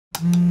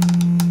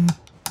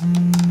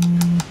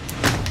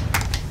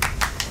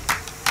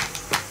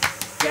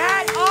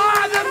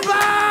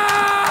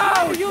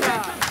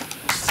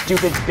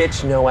stupid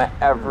bitch Noah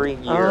every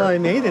year. Oh, I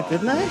made it,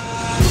 didn't I?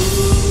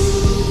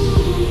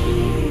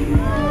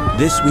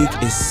 This week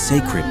is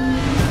sacred.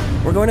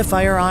 We're going to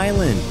Fire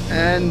Island.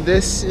 And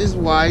this is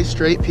why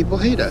straight people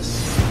hate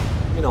us.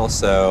 And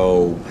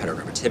also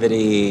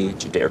heteronormativity,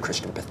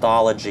 Judeo-Christian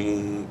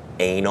pathology,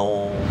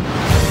 anal.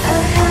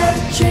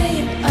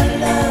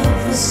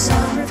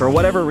 For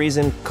whatever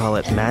reason, call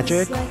it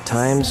magic,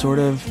 time sort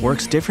of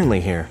works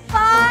differently here.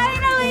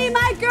 Finally,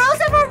 my girls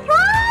have arrived!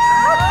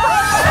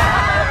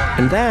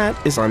 And that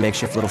is our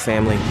makeshift little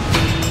family.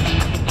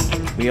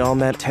 We all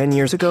met 10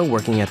 years ago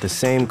working at the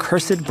same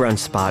cursed brunch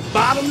spot.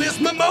 Bottomless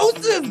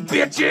mimosas,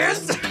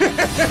 bitches!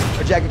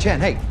 Hey, Jackie Chan,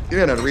 hey, you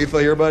got a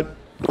refill here, bud?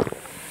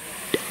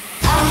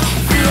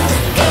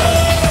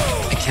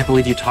 I can't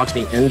believe you talked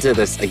me into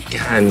this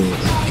again.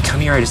 I come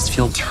here, I just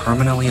feel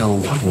terminally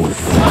alone.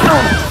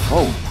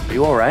 Oh, are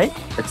you all right?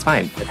 It's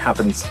fine. It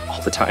happens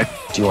all the time.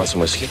 Do you want some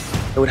whiskey?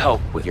 It would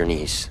help with your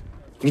knees.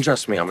 You can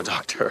trust me, I'm a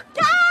doctor.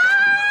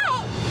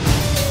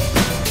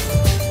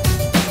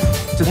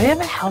 Do they have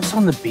a house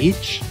on the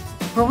beach?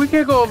 Bro, we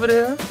can't go over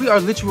there. We are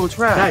literal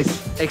trash.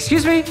 Guys.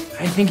 Excuse me?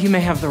 I think you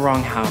may have the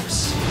wrong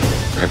house.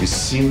 Have you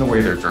seen the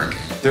way they're drinking?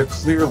 They're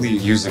clearly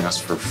using us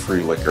for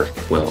free liquor.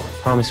 Will,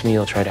 promise me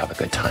you'll try to have a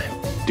good time.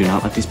 Do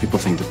not let these people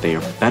think that they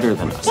are better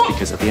than us,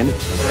 because at the end of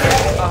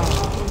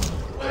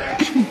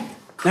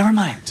Never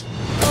mind.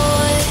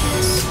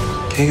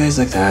 Gay guys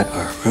like that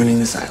are ruining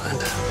this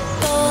island.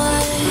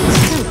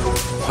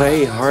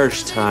 Way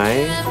harsh,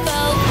 Ty.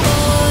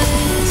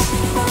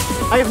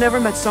 I have never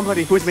met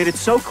somebody who has made it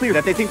so clear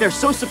that they think they're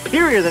so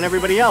superior than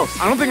everybody else.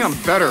 I don't think I'm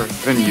better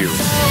than you.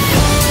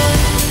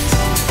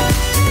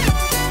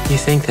 You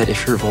think that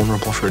if you're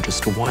vulnerable for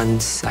just 1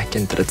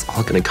 second, that it's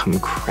all gonna come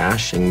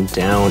crashing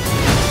down.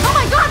 Oh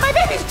my god, my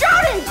baby's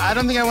drowning! I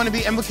don't think I want to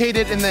be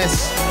implicated in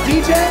this.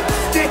 DJ,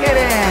 stick it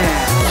in!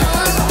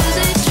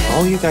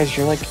 All you guys,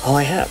 you're like all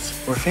I have.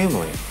 We're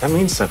family. That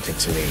means something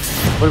to me.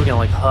 What are we gonna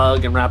like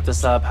hug and wrap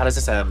this up? How does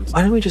this end?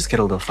 Why don't we just get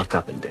a little fucked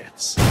up and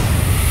dance?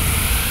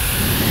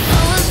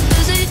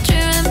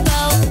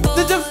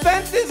 The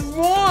defense is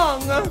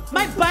wrong!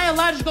 My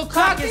biological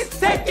clock is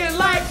ticking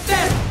like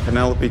this!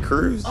 Penelope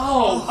Cruz.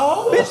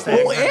 Oh, bitch,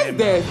 who is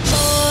this?